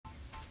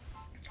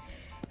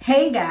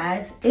Hey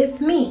guys,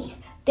 it's me,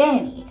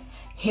 Danny,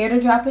 here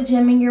to drop a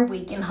gem in your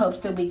week in hopes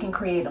that we can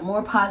create a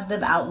more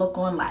positive outlook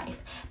on life.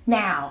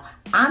 Now,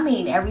 I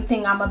mean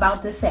everything I'm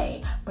about to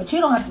say, but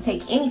you don't have to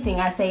take anything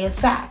I say as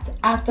fact.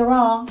 After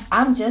all,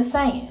 I'm just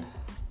saying.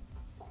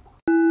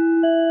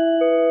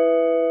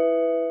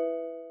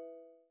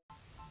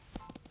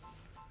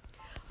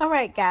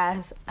 Alright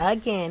guys,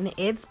 again,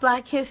 it's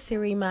Black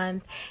History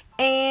Month,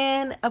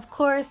 and of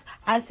course,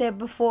 I said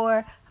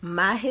before,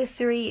 my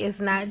history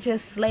is not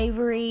just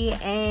slavery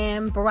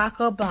and Barack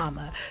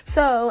Obama.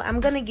 So, I'm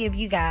going to give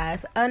you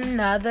guys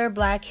another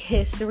Black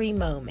History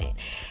moment.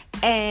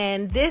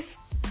 And this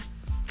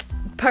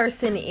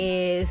person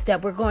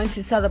that we're going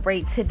to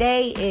celebrate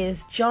today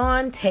is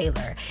John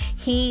Taylor.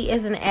 He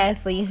is an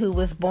athlete who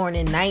was born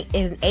in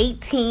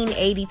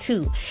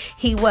 1882.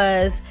 He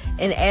was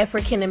an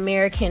African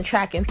American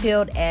track and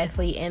field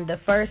athlete and the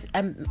first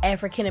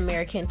African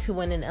American to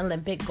win an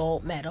Olympic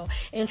gold medal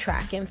in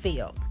track and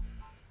field.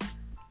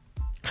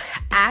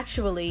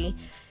 Actually,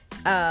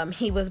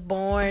 he was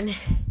born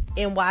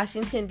in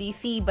Washington,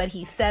 D.C., but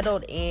he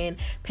settled in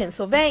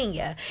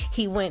Pennsylvania.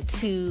 He was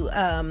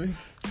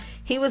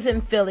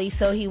in Philly,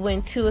 so he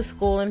went to a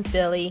school in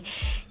Philly,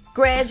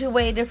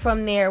 graduated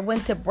from there,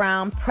 went to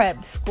Brown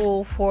Prep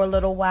School for a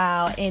little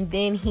while, and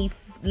then he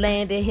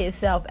landed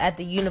himself at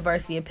the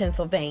University of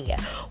Pennsylvania,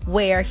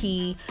 where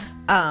he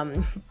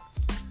started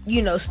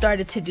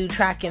to do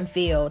track and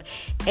field.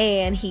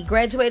 And he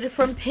graduated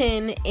from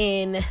Penn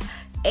in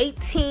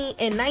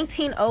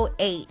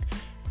 1908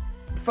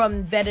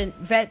 from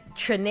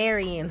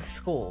veterinarian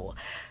school.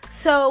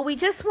 So we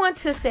just want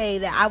to say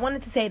that I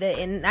wanted to say that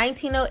in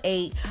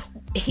 1908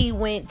 he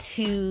went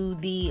to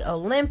the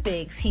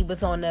Olympics. He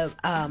was on the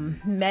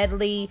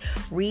medley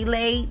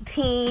relay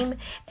team,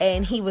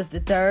 and he was the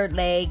third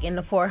leg in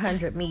the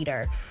 400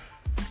 meter.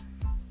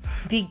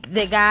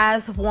 The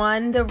guys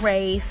won the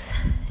race.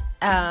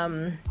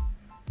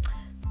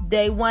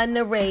 They won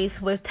the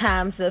race with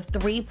times of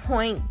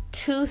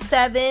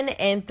 3.27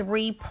 and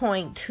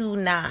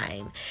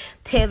 3.29.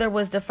 Taylor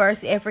was the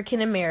first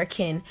African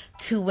American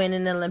to win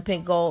an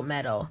Olympic gold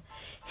medal.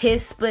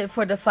 His split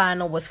for the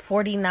final was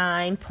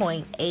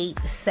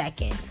 49.8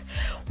 seconds.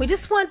 We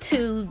just want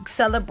to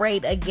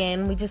celebrate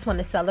again. We just want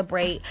to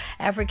celebrate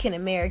African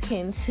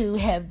Americans who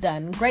have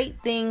done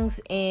great things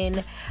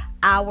in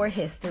our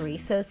history.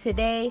 So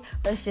today,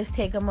 let's just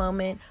take a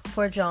moment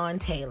for John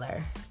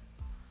Taylor.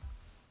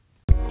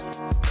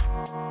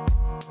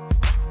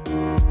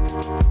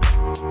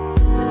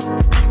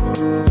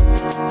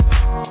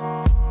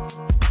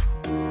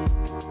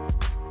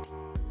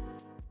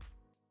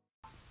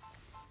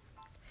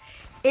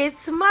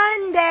 It's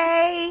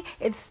Monday.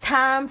 It's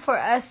time for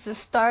us to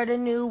start a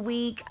new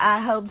week.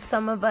 I hope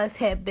some of us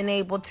have been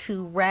able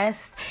to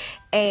rest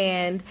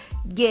and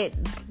get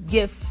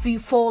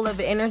full of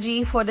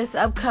energy for this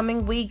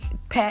upcoming week.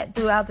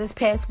 Throughout this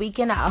past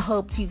weekend, I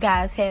hope you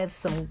guys had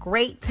some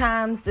great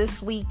times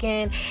this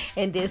weekend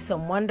and did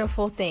some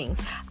wonderful things.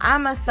 I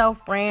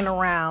myself ran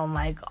around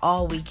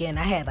all weekend.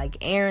 I had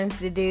errands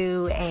to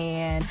do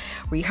and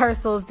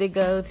rehearsals to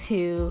go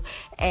to,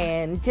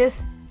 and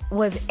just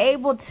was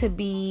able to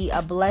be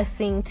a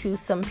blessing to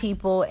some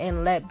people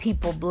and let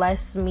people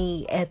bless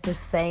me at the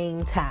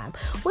same time,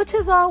 which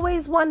is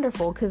always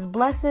wonderful, because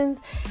blessings,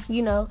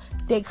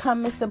 they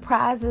come as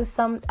surprises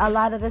a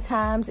lot of the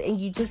times, and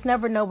you just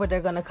never know where they're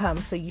going to come.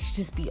 So you should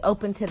just be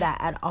open to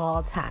that at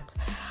all times.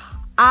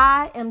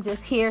 I am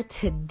just here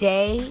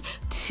today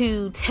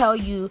to tell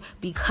you,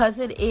 because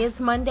it is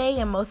Monday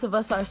and most of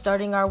us are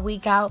starting our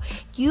week out,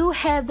 you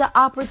have the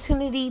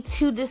opportunity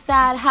to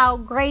decide how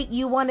great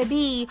you want to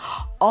be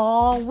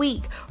all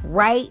week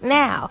right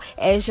now.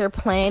 As you're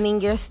planning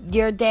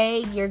your day,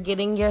 you're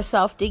getting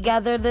yourself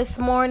together this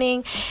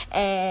morning,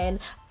 and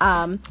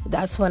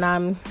that's when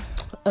I'm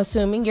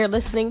assuming you're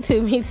listening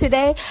to me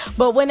today.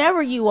 But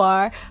whenever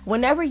you're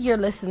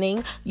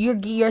listening,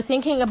 you're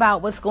thinking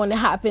about what's going to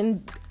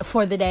happen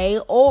for the day,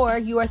 or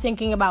you are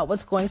thinking about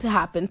what's going to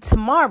happen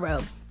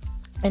tomorrow.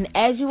 And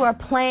as you are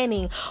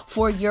planning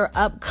for your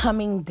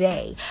upcoming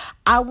day,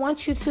 I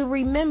want you to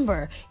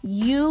remember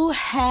you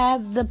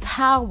have the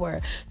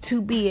power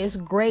to be as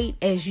great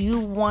as you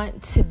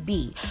want to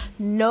be.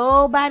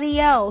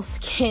 Nobody else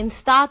can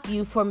stop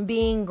you from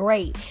being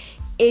great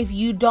if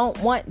you don't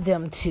want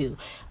them to.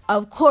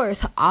 Of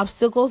course,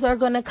 obstacles are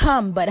going to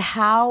come, but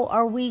how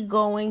are we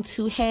going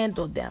to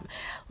handle them?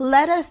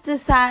 Let us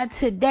decide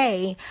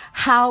today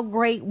how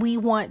great we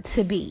want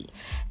to be.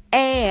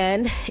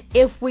 And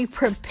if we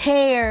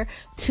prepare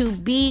to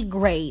be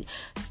great,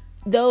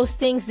 those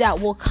things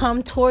that will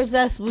come towards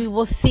us, we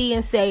will see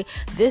and say,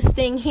 this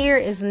thing here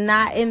is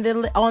not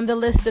on the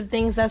list of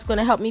things that's going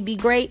to help me be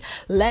great.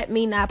 Let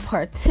me not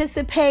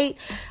participate,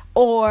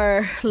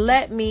 or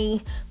let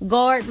me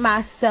guard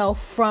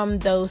myself from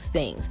those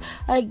things.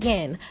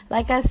 Again,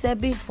 like I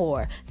said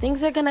before,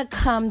 things are going to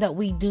come that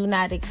we do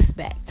not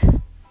expect.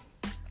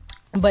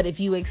 But if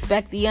you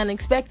expect the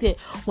unexpected,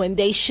 when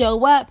they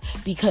show up,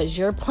 because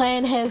your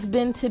plan has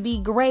been to be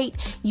great,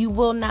 you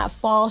will not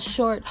fall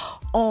short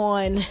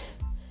on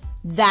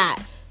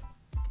that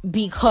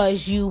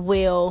because you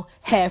will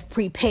have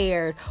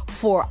prepared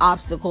for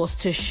obstacles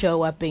to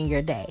show up in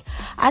your day.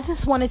 I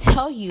just want to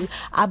tell you,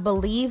 I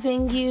believe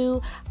in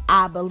you.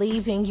 I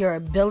believe in your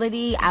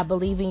ability. I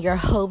believe in your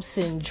hopes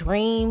and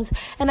dreams.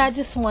 And I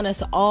just want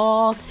us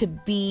all to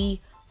be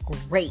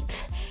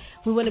great.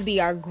 We want to be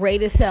our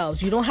greatest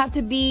selves. You don't have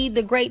to be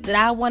the great that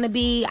I want to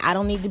be. I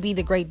don't need to be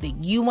the great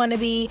that you want to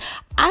be.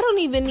 I don't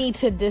even need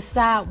to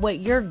decide what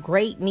your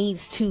great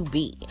needs to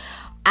be.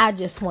 I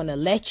just want to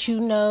let you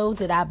know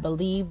that I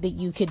believe that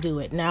you could do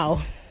it.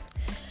 Now,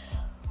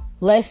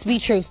 let's be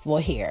truthful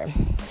here.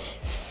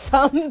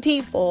 Some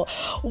people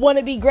want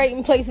to be great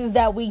in places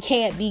that we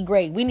can't be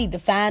great. We need to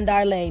find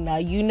our lane. Now,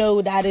 you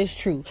know that is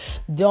true.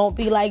 Don't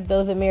be like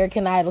those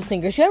American Idol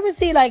singers. You ever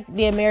see like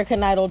the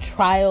American Idol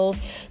trials,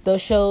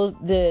 those shows,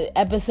 the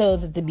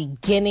episodes at the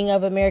beginning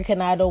of American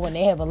Idol when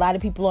they have a lot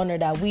of people on there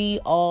that we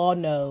all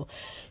know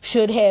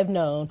should have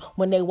known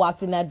when they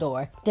walked in that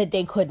door that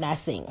they could not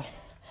sing.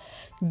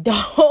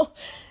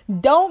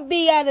 Don't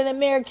be at an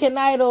American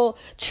Idol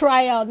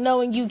tryout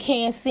knowing you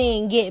can't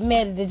sing, getting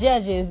mad at the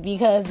judges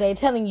because they're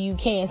telling you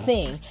can't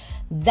sing.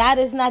 That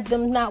is not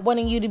them not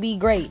wanting you to be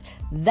great.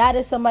 That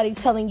is somebody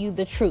telling you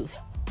the truth.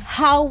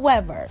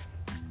 However,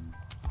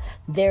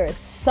 there is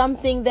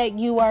something that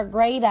you are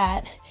great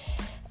at,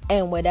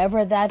 and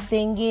whatever that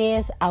thing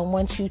is, I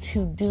want you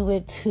to do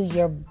it to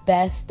your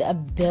best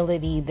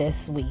ability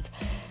this week.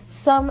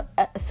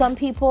 Some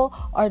people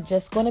are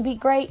just going to be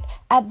great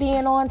at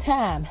being on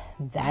time.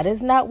 That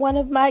is not one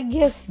of my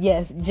gifts,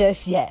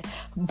 just yet.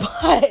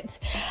 But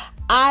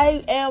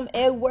I am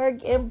a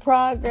work in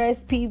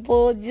progress,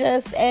 people,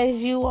 just as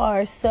you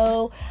are.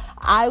 So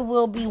I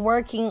will be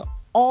working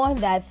on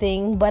that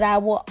thing, but I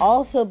will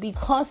also be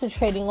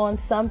concentrating on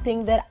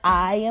something that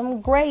I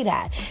am great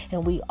at.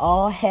 And we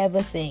all have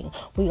a thing.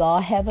 We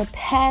all have a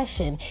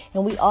passion,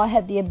 and we all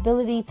have the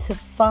ability to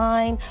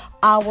find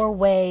our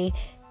way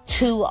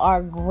to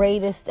our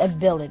greatest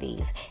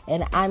abilities.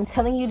 And I'm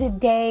telling you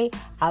today,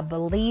 I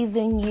believe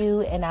in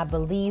you, and I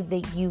believe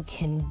that you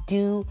can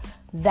do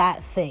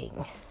that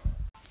thing.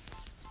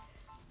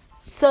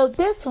 So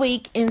this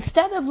week,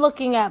 instead of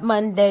looking at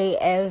Monday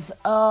as,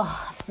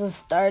 it's the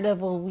start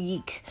of a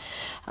week,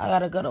 I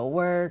gotta go to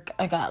work,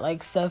 I got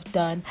like stuff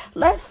done,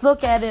 let's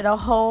look at it a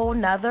whole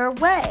nother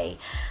way.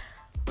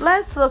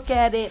 Let's look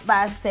at it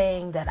by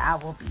saying that I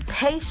will be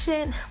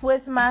patient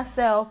with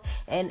myself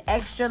and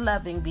extra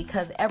loving,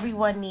 because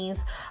everyone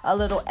needs a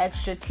little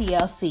extra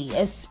TLC,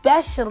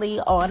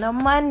 especially on a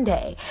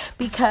Monday,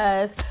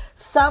 because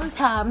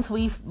sometimes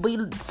we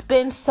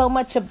spend so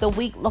much of the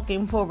week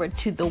looking forward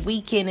to the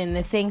weekend and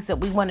the things that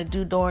we want to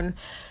do during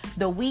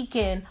the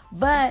weekend,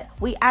 but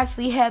we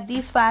actually have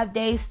these 5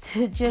 days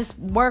to just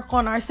work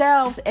on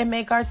ourselves and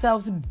make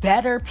ourselves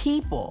better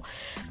people.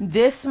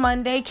 This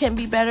Monday can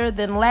be better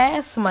than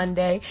last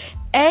Monday,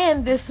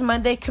 and this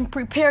Monday can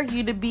prepare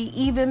you to be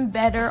even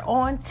better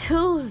on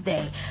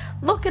Tuesday.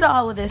 Look at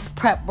all of this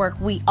prep work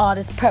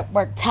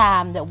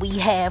time that we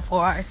have for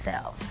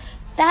ourselves.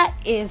 That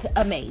is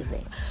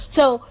amazing.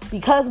 So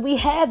because we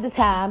have the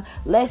time,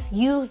 let's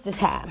use the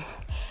time.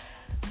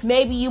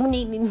 Maybe you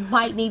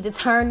might need to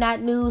turn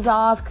that news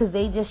off because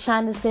they just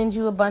trying to send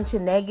you a bunch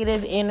of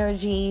negative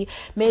energy.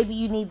 Maybe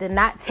you need to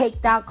not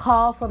take that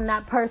call from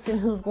that person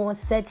who's going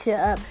to set you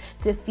up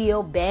to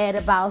feel bad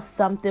about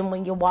something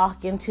when you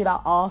walk into the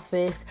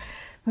office.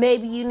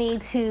 Maybe you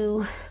need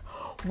to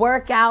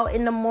work out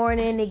in the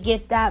morning to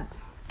get that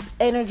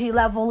energy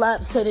level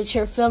up so that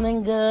you're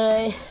feeling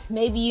good.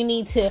 Maybe you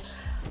need to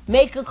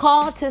make a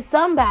call to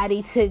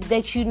somebody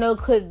that you know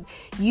could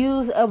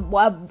use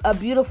a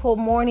beautiful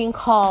morning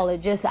call, or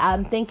just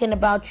I'm thinking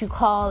about you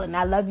call and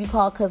I love you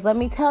call. Because let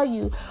me tell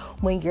you,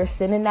 when you're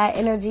sending that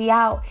energy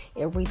out,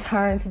 it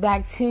returns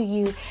back to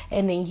you,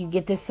 and then you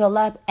get to fill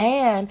up,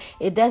 and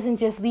it doesn't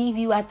just leave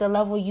you at the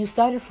level you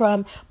started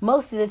from.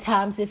 Most of the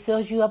times it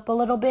fills you up a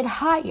little bit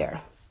higher.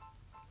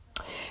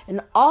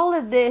 And all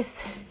of this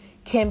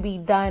can be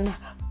done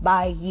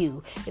by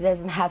you. It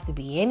doesn't have to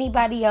be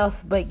anybody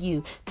else but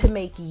you to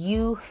make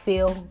you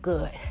feel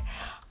good.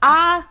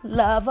 I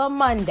love a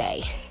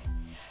Monday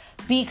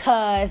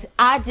because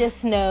I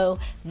just know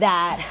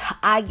that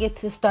I get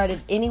to start it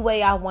any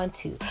way I want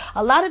to.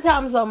 A lot of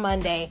times on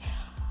Monday,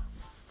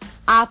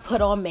 I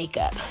put on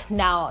makeup.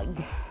 Now,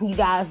 you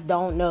guys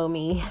don't know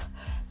me,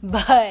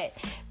 but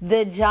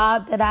the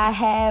job that I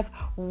have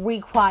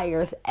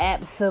requires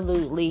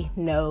absolutely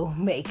no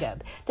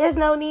makeup. There's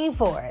no need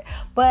for it,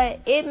 but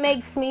it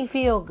makes me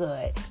feel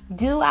good.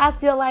 Do I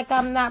feel like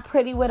I'm not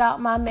pretty without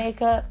my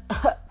makeup?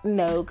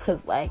 No,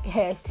 because like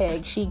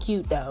hashtag she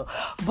cute though.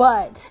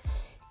 But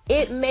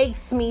it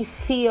makes me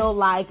feel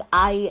like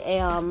I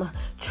am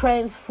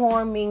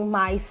transforming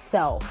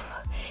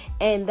myself.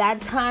 And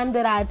that time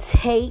that I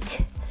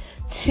take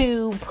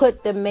to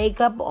put the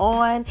makeup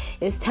on,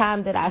 it's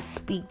time that I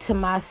speak to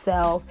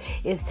myself.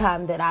 It's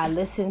time that I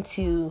listen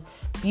to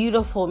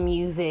beautiful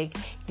music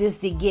just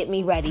to get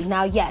me ready.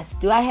 Now, yes,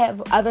 do I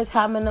have other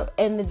time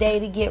in the day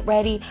to get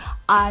ready?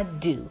 I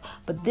do.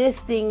 But this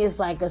thing is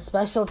like a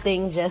special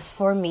thing just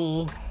for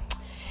me.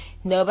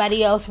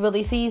 Nobody else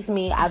really sees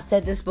me. I've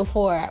said this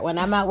before. When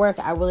I'm at work,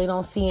 I really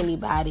don't see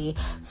anybody.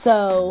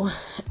 So,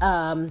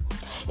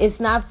 it's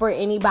not for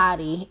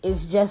anybody.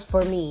 It's just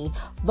for me.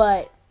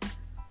 But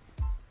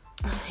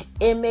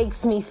it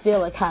makes me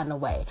feel a kind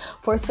of way.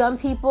 For some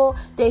people,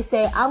 they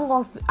say, I'm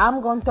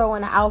going to throw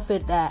in an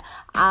outfit that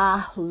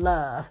I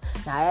love.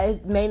 Now,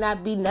 it may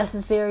not be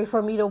necessary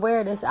for me to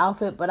wear this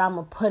outfit, but I'm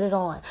going to put it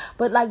on.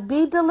 But like,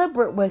 be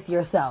deliberate with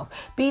yourself.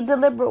 Be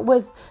deliberate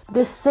with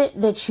the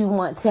scent that you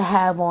want to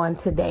have on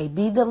today.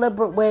 Be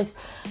deliberate with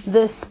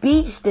the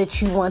speech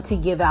that you want to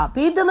give out.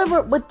 Be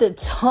deliberate with the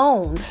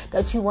tone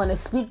that you want to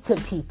speak to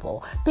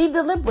people. Be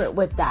deliberate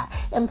with that.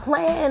 And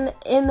plan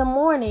in the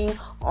morning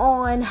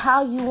on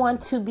how you want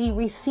to be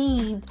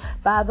received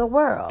by the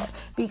world,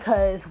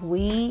 because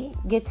we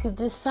get to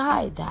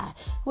decide that.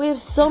 We have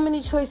so many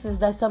choices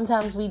that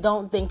sometimes we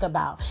don't think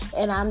about,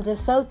 and I'm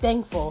just so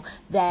thankful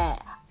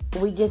that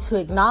we get to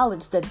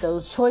acknowledge that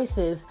those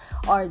choices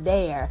are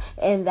there,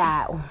 and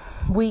that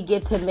we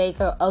get to make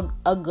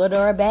a good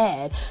or a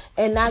bad,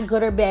 and not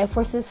good or bad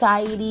for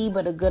society,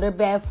 but a good or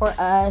bad for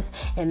us,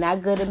 and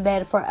not good and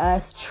bad for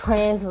us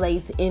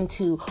translates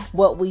into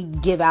what we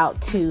give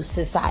out to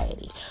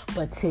society.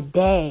 But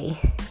today,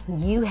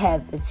 you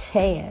have the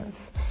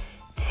chance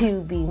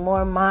to be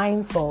more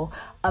mindful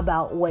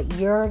about what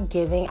you're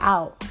giving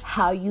out,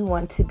 how you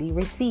want to be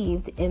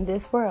received in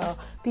this world,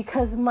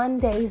 because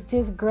Mondays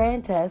just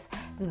grant us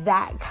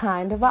that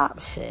kind of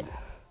option.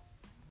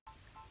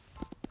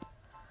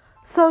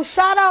 So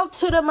shout out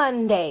to the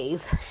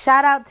Mondays.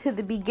 Shout out to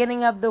the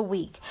beginning of the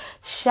week.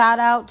 Shout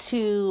out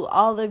to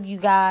all of you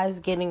guys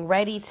getting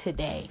ready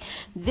today.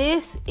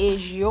 This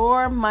is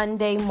your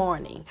Monday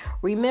morning.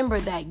 Remember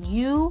that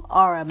you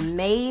are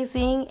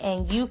amazing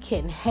and you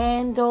can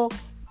handle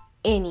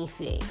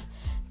anything.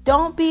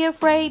 Don't be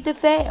afraid to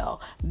fail.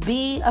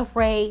 Be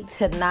afraid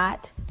to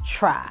not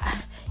try.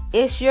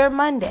 It's your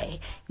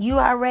Monday. You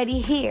already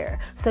here.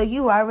 So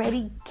you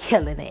already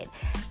killing it.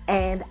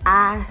 And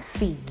I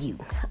see you.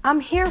 I'm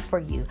here for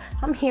you.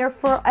 I'm here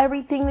for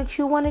everything that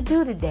you want to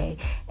do today.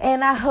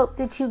 And I hope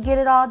that you get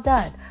it all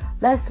done.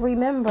 Let's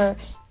remember,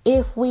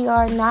 if we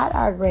are not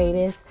our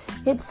greatest,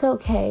 it's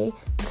okay.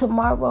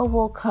 Tomorrow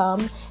will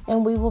come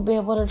and we will be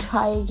able to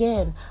try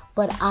again.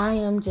 But I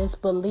am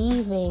just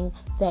believing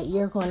that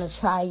you're going to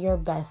try your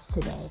best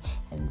today.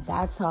 And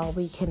that's all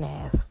we can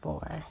ask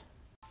for.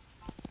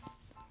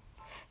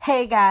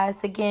 Hey guys,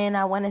 again,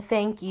 I want to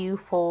thank you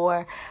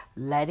for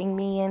letting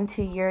me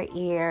into your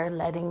ear,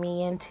 letting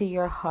me into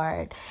your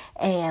heart,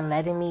 and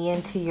letting me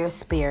into your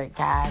spirit,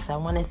 guys. I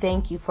want to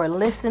thank you for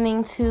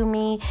listening to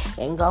me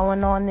and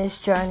going on this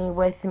journey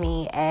with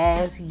me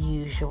as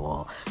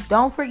usual.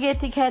 Don't forget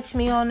to catch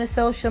me on the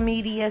social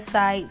media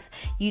sites.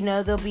 You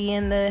know, they'll be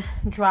in the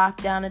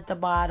drop down at the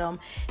bottom.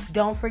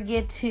 Don't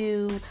forget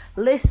to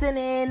listen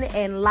in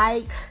and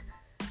like.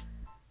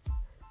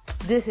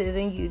 This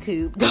isn't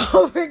YouTube.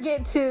 Don't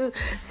forget to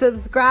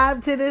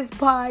subscribe to this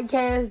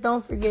podcast.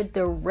 Don't forget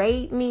to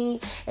rate me.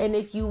 And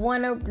if you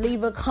want to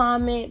leave a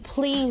comment,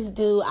 please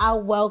do. I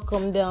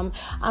welcome them.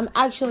 I'm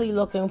actually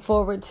looking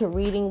forward to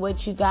reading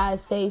what you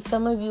guys say.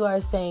 Some of you are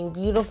saying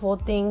beautiful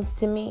things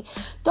to me.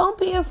 Don't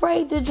be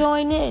afraid to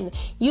join in.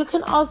 You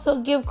can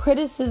also give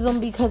criticism,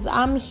 because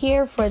I'm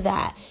here for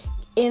that,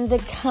 in the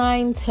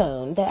kind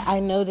tone that I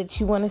know that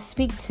you want to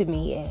speak to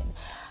me in.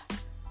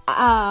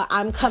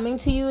 I'm coming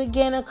to you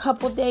again a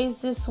couple days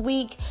this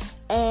week,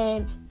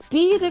 and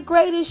be the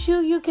greatest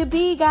you can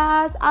be,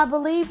 guys. I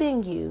believe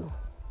in you.